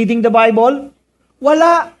reading the Bible?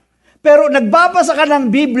 Wala. Pero nagbabasa ka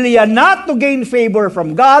ng Biblia not to gain favor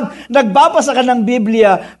from God. Nagbabasa ka ng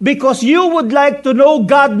Biblia because you would like to know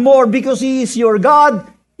God more because He is your God.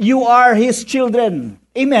 You are His children.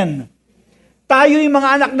 Amen. Tayo yung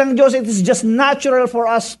mga anak ng Diyos, it is just natural for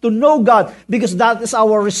us to know God because that is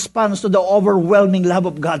our response to the overwhelming love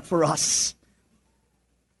of God for us.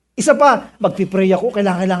 Isa pa, magpipray ako,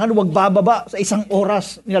 kailangan huwag bababa sa 1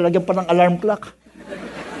 oras. Nilalagyan pa ng alarm clock.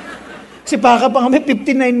 Kasi baka pa kami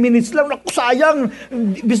 59 minutes lang. Naku, sayang.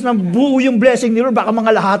 Bis na buo yung blessing ni Lord, baka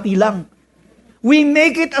mga lahati lang. We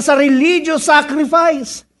make it as a religious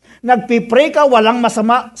sacrifice. Nagpipray ka, walang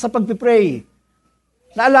masama sa pagpipray.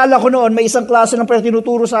 Naalala ko noon, may isang klase ng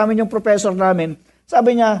tinuturo sa amin yung professor namin.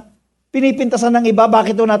 Sabi niya, pinipintasan ng iba,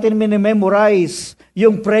 bakit daw natin minimemorize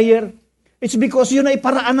yung prayer? It's because yun ay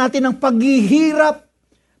paraan natin ng paghihirap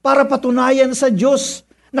para patunayan sa Diyos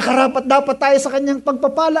na karapat dapat tayo sa kanyang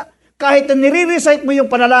pagpapala. Kahit na nire-recite mo yung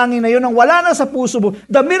panalangin na yun, ang wala na sa puso mo,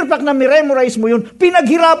 the mere fact na memorize mo yun,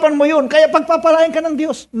 pinaghirapan mo yun, kaya pagpapalain ka ng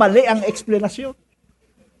Diyos. Mali ang explanation.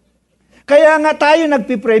 Kaya nga tayo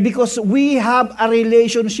nagpipray because we have a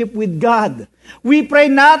relationship with God. We pray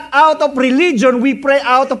not out of religion, we pray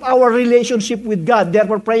out of our relationship with God.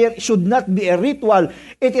 Therefore, prayer should not be a ritual.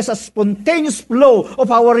 It is a spontaneous flow of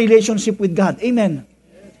our relationship with God. Amen.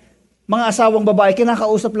 Mga asawang babae,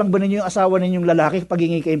 kinakausap lang ba ninyo yung asawa ninyong lalaki pag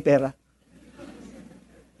hingi kayong pera?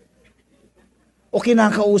 O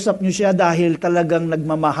kinakausap nyo siya dahil talagang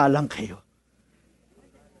nagmamahalang kayo?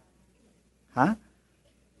 Ha?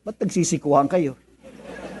 Ba't nagsisikuhan kayo?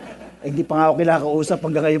 Eh, hindi pa nga ako kinakausap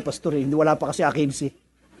hanggang ngayon, pastor. Hindi, wala pa kasi akinsi.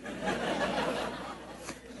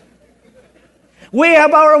 We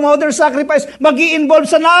have our modern sacrifice. Mag-i-involve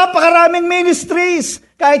sa napakaraming ministries.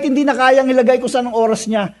 Kahit hindi na kayang ilagay ko sa anong oras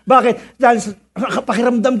niya. Bakit? Dahil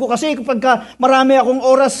pakiramdam ko kasi kapag marami akong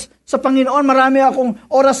oras sa Panginoon, marami akong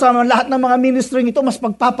oras sa lahat ng mga ministry ito, mas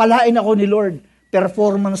pagpapalain ako ni Lord.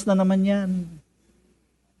 Performance na naman yan.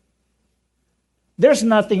 There's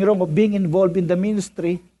nothing wrong of being involved in the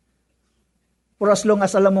ministry for as long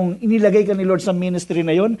as alam mong inilagay ka ni Lord sa ministry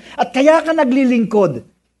na yon. At kaya ka naglilingkod.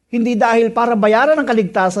 Hindi dahil para bayaran ang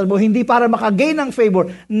kaligtasan mo, hindi para makagain ng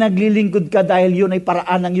favor. Naglilingkod ka dahil yun ay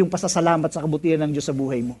paraan ng iyong pasasalamat sa kabutihan ng Diyos sa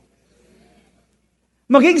buhay mo.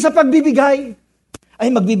 Maging sa pagbibigay. Ay,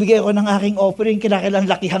 magbibigay ako ng aking offering, kinakailangan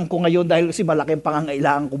lakihan ko ngayon dahil kasi malaki ang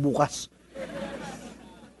pangangailangan ko bukas.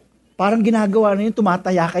 Parang ginagawa na yun,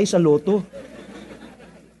 tumataya kayo sa loto.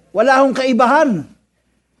 Wala akong kaibahan.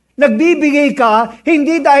 Nagbibigay ka,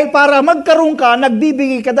 hindi dahil para magkaroon ka,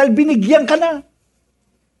 nagbibigay ka dahil binigyan ka na.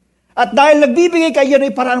 At dahil nagbibigay ka, yan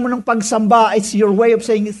ay paraan mo ng pagsamba. It's your way of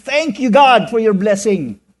saying, thank you God for your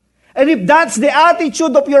blessing. And if that's the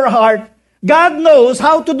attitude of your heart, God knows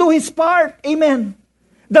how to do His part. Amen.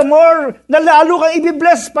 The more na lalo kang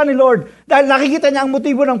i-bless pa ni Lord. Dahil nakikita niya ang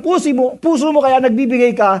motibo ng puso mo kaya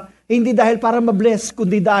nagbibigay ka, hindi dahil para ma-bless,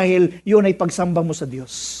 kundi dahil yun ay pagsamba mo sa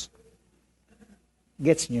Diyos.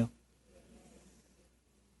 Gets nyo?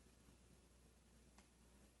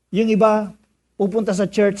 Yung iba, pupunta sa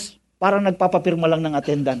church, parang nagpapapirma lang ng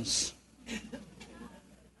attendance.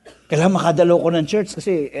 Kailangan makadalo ko ng church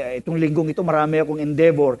kasi itong linggong ito marami akong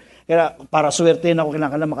endeavor. Kaya para swertein ako,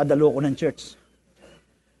 kailangan makadalo ko ng church.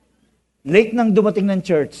 Late nang dumating ng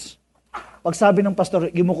church, pag sabi ng pastor,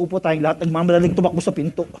 gimuko po tayong lahat, nagmamadaling tumakbo sa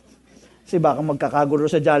pinto. Kasi baka magkakagulo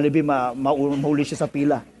sa Jollibee, mahuli siya sa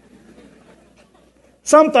pila.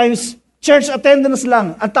 Sometimes, church attendance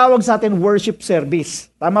lang, ang tawag sa atin worship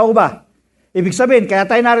service. Tama ko ba? Ibig sabihin, kaya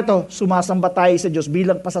tayo narito, sumasamba tayo sa Diyos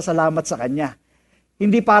bilang pasasalamat sa Kanya.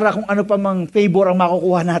 Hindi para kung ano pa mang favor ang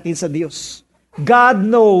makukuha natin sa Diyos. God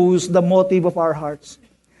knows the motive of our hearts.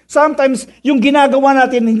 Sometimes, yung ginagawa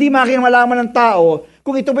natin, hindi malaman ng tao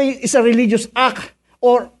kung ito ba is a religious act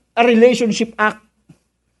or a relationship act.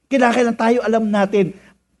 Kailangan tayo alam natin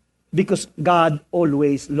because God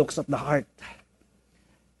always looks at the heart.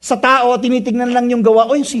 Sa tao, tinitingnan lang yung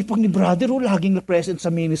gawa, yung sipag ni brother, laging present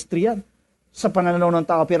sa ministry yan. Sa pananaw ng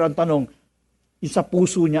tao, pero ang tanong, yung sa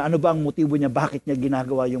puso niya, ano ba ang motibo niya, bakit niya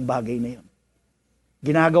ginagawa yung bagay na yun?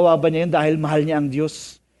 Ginagawa ba niya yun dahil mahal niya ang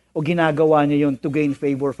Diyos? O ginagawa niya yun to gain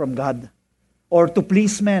favor from God? Or to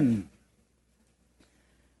please men?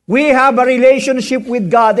 We have a relationship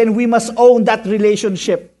with God and we must own that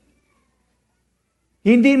relationship.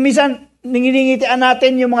 Hindi, minsan, ningingitian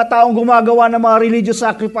natin yung mga taong gumagawa ng mga religious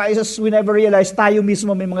sacrifices, we never realize tayo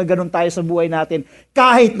mismo may mga ganun tayo sa buhay natin.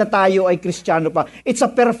 Kahit na tayo ay Kristiyano pa. It's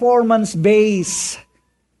a performance base.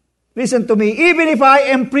 Listen to me, even if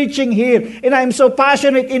I am preaching here and I am so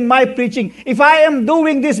passionate in my preaching, if I am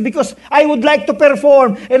doing this because I would like to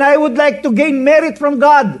perform and I would like to gain merit from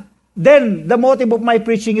God, then the motive of my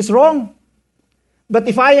preaching is wrong. But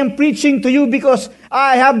if I am preaching to you because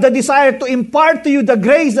I have the desire to impart to you the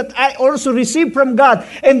grace that I also received from God,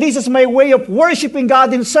 and this is my way of worshiping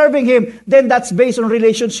God and serving Him, then that's based on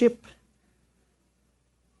relationship.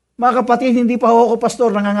 Mga kapatid, hindi pa ako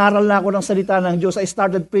pastor, nangangaral na ako ng salita ng Diyos. I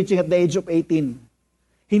started preaching at the age of 18.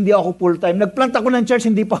 Hindi ako full-time. Nagplant ako ng church,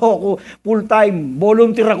 hindi pa ako full-time.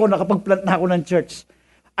 Volunteer ako, nakapag-plant na ako ng church.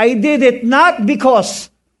 I did it not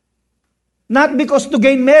because to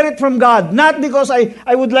gain merit from God, not because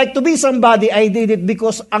I would like to be somebody. I did it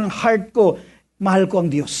because ang heart ko, mahal ko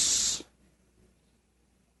ang Diyos.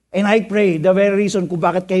 And I pray, the very reason kung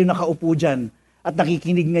bakit kayo nakaupo dyan at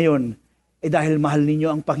nakikinig ngayon, dahil mahal ninyo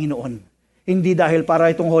ang Panginoon. Hindi dahil para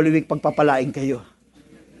itong Holy Week pagpapalain kayo.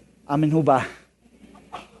 Amen ho ba?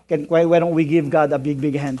 Why don't we give God a big,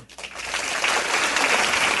 big hand?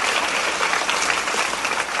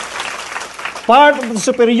 Part of the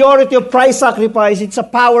superiority of price sacrifice, it's a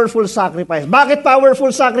powerful sacrifice. Bakit powerful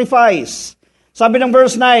sacrifice? Sabi ng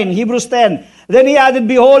verse 9, Hebrews 10, Then he added,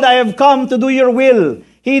 Behold, I have come to do your will.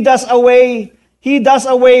 He does away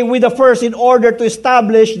with the first in order to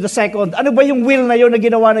establish the second. Ano ba yung will na yun na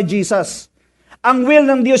ginawa ni Jesus? Ang will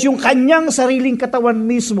ng Diyos, yung kanyang sariling katawan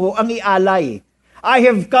mismo ang ialay. I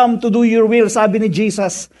have come to do your will, sabi ni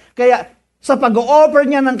Jesus. Kaya sa pag-o-offer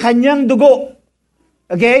niya ng kanyang dugo,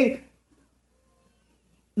 okay,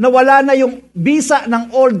 nawala na yung bisa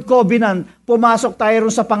ng Old Covenant, pumasok tayo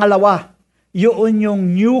rin sa pangalawa. Yun yung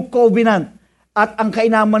New Covenant. At ang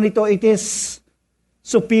kainaman nito, it is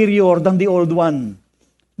superior than the old one.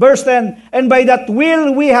 Verse 10, And by that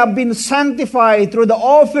will we have been sanctified through the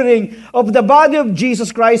offering of the body of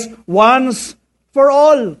Jesus Christ once for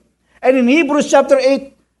all. And in Hebrews chapter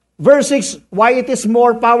 8, verse 6, why it is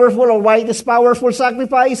more powerful or why it is powerful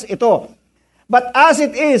sacrifice? Ito. But as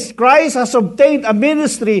it is, Christ has obtained a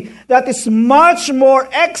ministry that is much more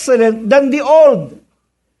excellent than the old.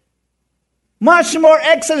 Much more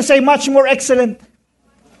excellent. Say, much more excellent.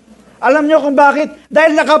 Alam niyo kung bakit?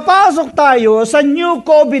 Dahil nakapasok tayo sa new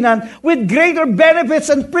covenant with greater benefits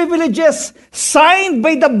and privileges signed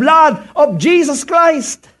by the blood of Jesus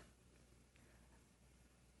Christ.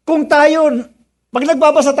 Kung tayo, pag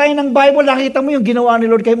nagbabasa tayo ng Bible, nakita mo yung ginawa ni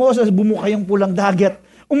Lord kay Moses, bumuka yung pulang dagat,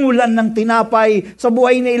 umulan ng tinapay. Sa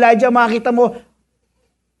buhay ni Elijah, makita mo,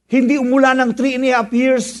 hindi umulan ng 3.5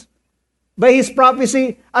 years by his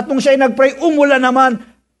prophecy. At nung siya ay nag-pray, umulan naman.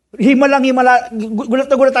 Himala,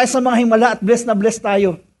 gulat na gulat tayo sa mga himala at blessed na blessed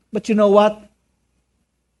tayo. But you know what?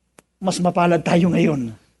 Mas mapalad tayo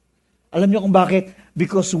ngayon. Alam niyo kung bakit?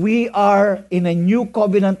 Because we are in a new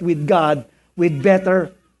covenant with God with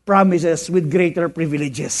better promises, with greater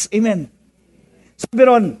privileges. Amen. Sabi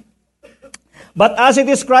ron, but as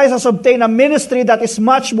it is Christ has obtained a ministry that is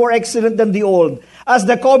much more excellent than the old, as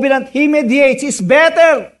the covenant he mediates is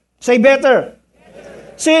better. Say better.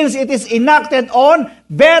 Since it is enacted on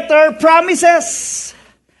better promises.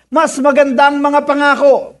 Mas magandang mga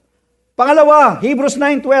pangako. Pangalawa, Hebrews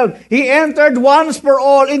 9:12. He entered once for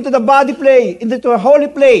all into the into a holy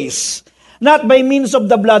place, not by means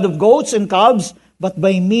of the blood of goats and calves, but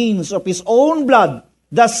by means of his own blood,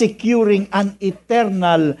 thus securing an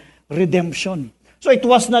eternal redemption. So it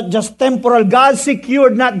was not just temporal. God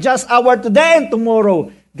secured not just our today and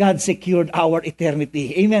tomorrow. God secured our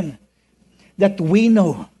eternity. Amen. That we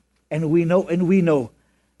know, and we know, and we know,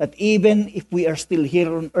 that even if we are still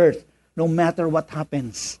here on earth, no matter what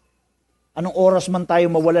happens, anong oras man tayo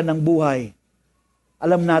mawalan ng buhay,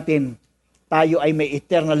 alam natin, tayo ay may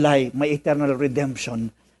eternal life, may eternal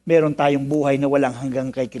redemption. Meron tayong buhay na walang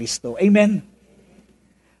hanggang kay Kristo. Amen?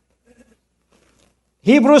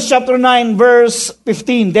 Hebrews chapter 9, verse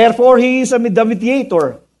 15. Therefore, he is the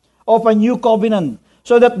mediator of a new covenant,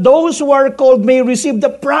 so that those who are called may receive the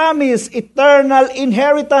promised eternal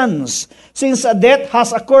inheritance, since a death has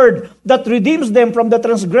occurred that redeems them from the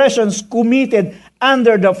transgressions committed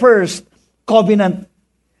under the first covenant.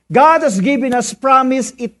 God has given us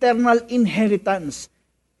promised eternal inheritance.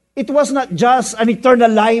 It was not just an eternal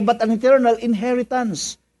life, but an eternal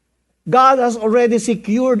inheritance. God has already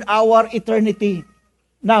secured our eternity.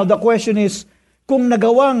 Now, the question is, kung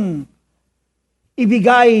nagawang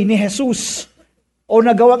ibigay ni Jesus o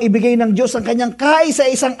nagawang ibigay ng Diyos ang kanyang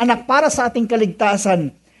kaisa-isang anak para sa ating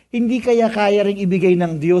kaligtasan, hindi kaya ring ibigay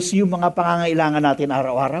ng Diyos yung mga pangangailangan natin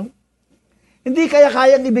araw-araw? Hindi kaya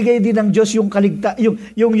kayang ibigay din ng Diyos yung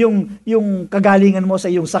kagalingan mo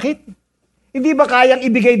sa iyong sakit? Hindi ba kayang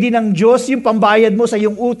ibigay din ng Diyos yung pambayad mo sa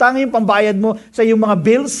iyong utang, yung pambayad mo sa iyong mga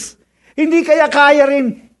bills? Hindi kaya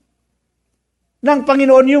rin ng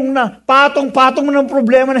Panginoon yung patong-patong ng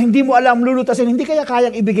problema na hindi mo alam lulutasin, hindi kaya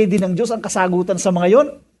kayang ibigay din ng Diyos ang kasagutan sa mga yon?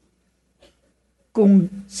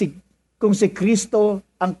 Kung si Kristo,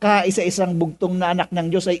 ang kaisa-isang bugtong na anak ng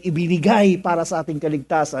Diyos ay ibinigay para sa ating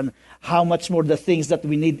kaligtasan, how much more the things that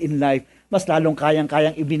we need in life, mas lalong kayang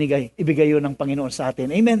ibigay yun ng Panginoon sa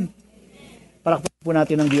atin. Amen? Palakpakan po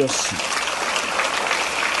natin ng Diyos.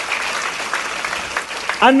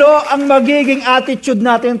 Ano ang magiging attitude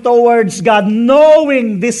natin towards God,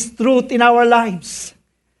 knowing this truth in our lives?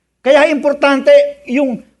 Kaya importante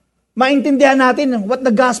yung maintindihan natin what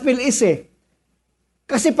the gospel is eh.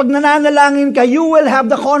 Kasi pag nananalangin ka, you will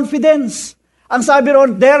have the confidence. Ang sabi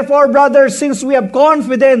ron, therefore, brothers, since we have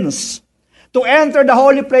confidence to enter the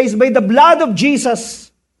holy place by the blood of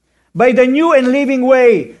Jesus, by the new and living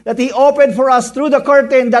way that He opened for us through the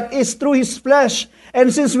curtain that is through His flesh, and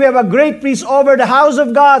since we have a great priest over the house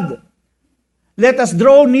of God, let us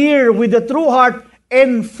draw near with a true heart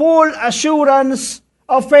and full assurance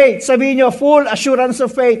of faith. Sabihin niyo, full assurance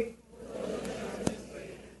of faith.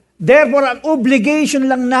 Therefore, ang obligation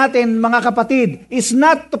lang natin, mga kapatid, is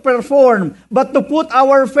not to perform, but to put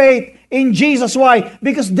our faith in Jesus. Why?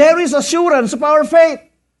 Because there is assurance of our faith.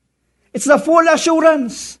 It's the full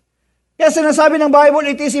assurance. Kaya sinasabi ng Bible,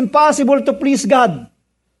 it is impossible to please God.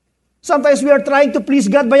 Sometimes we are trying to please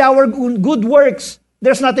God by our good works.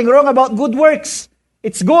 There's nothing wrong about good works.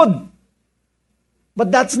 It's good.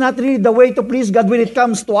 But that's not really the way to please God when it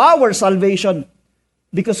comes to our salvation.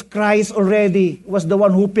 Because Christ already was the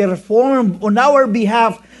one who performed on our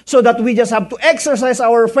behalf so that we just have to exercise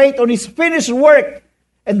our faith on His finished work.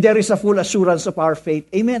 And there is a full assurance of our faith.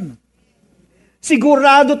 Amen.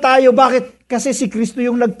 Sigurado tayo. Bakit? Kasi si Kristo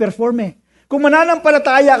yung nag-perform eh. Kung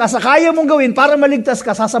mananampalataya ka sa kaya mong gawin para maligtas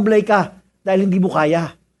ka, sasablay ka dahil hindi mo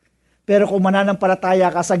kaya. Pero kung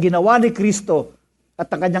mananampalataya ka sa ginawa ni Kristo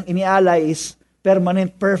at ang kanyang inialay is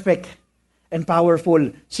permanent, perfect, and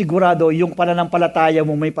powerful, sigurado yung pananampalataya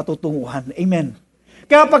mo may patutunguhan. Amen.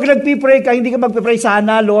 Kaya pag nagpipray ka, hindi ka magpipray,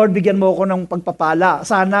 sana, Lord, bigyan mo ako ng pagpapala.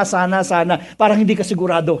 Sana. Parang hindi ka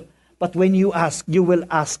sigurado. But when you ask, you will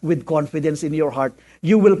ask with confidence in your heart.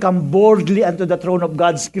 You will come boldly unto the throne of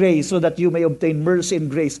God's grace so that you may obtain mercy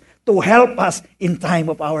and grace to help us in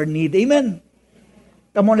time of our need. Amen?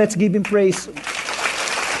 Come on, let's give Him praise.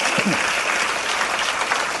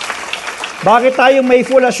 Bakit tayo may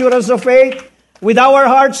full assurance of faith? With our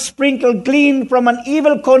hearts sprinkled clean from an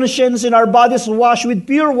evil conscience and our bodies washed with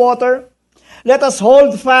pure water, let us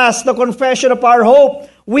hold fast the confession of our hope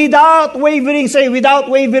without wavering. Say, without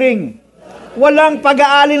wavering. Walang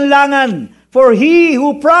pag-aalinlangan. For He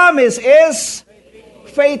who promised is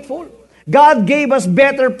faithful. God gave us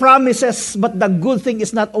better promises, but the good thing is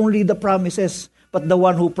not only the promises, but the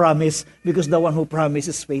one who promised, because the one who promised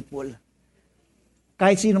is faithful.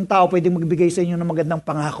 Kahit sinong tao pwedeng magbigay sa inyo ng magandang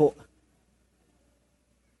pangako.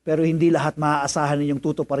 Pero hindi lahat maaasahan ninyong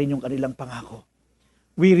tutuparin yung kanilang pangako.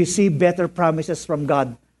 We receive better promises from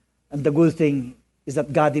God. And the good thing is that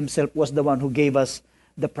God Himself was the one who gave us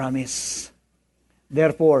the promise.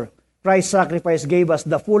 Therefore, Christ's sacrifice gave us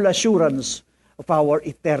the full assurance of our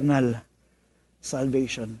eternal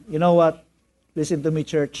salvation. You know what? Listen to me,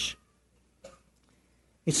 church.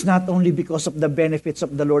 It's not only because of the benefits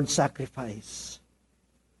of the Lord's sacrifice.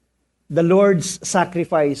 The Lord's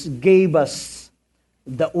sacrifice gave us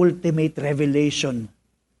the ultimate revelation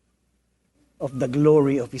of the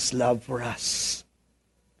glory of His love for us.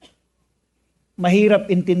 Mahirap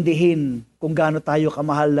intindihin kung gaano tayo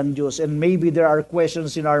kamahal ng Diyos. And maybe there are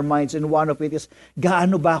questions in our minds, and one of it is,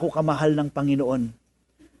 gaano ba ako kamahal ng Panginoon?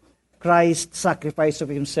 Christ's sacrifice of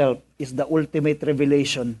Himself is the ultimate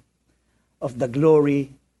revelation of the glory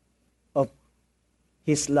of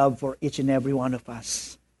His love for each and every one of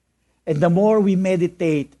us. And the more we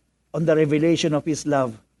meditate on the revelation of His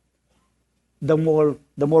love, the more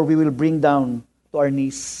we will bring down to our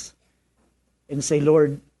knees and say,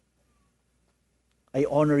 Lord, I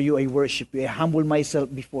honor You, I worship You, I humble myself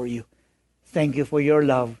before You. Thank You for Your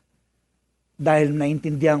love. Dahil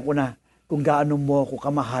naintindihan ko na kung gaano mo ako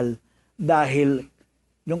kamahal. Dahil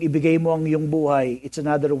nung ibigay mo ang iyong buhay, it's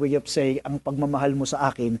another way of saying, ang pagmamahal mo sa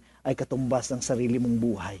akin ay katumbas ng sarili mong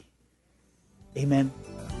buhay. Amen.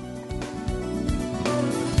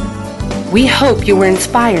 We hope you were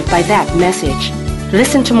inspired by that message.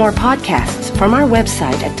 Listen to more podcasts from our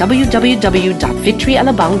website at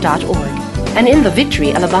www.victoryalabang.org and in the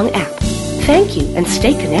Victory Alabang app. Thank you and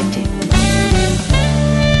stay connected.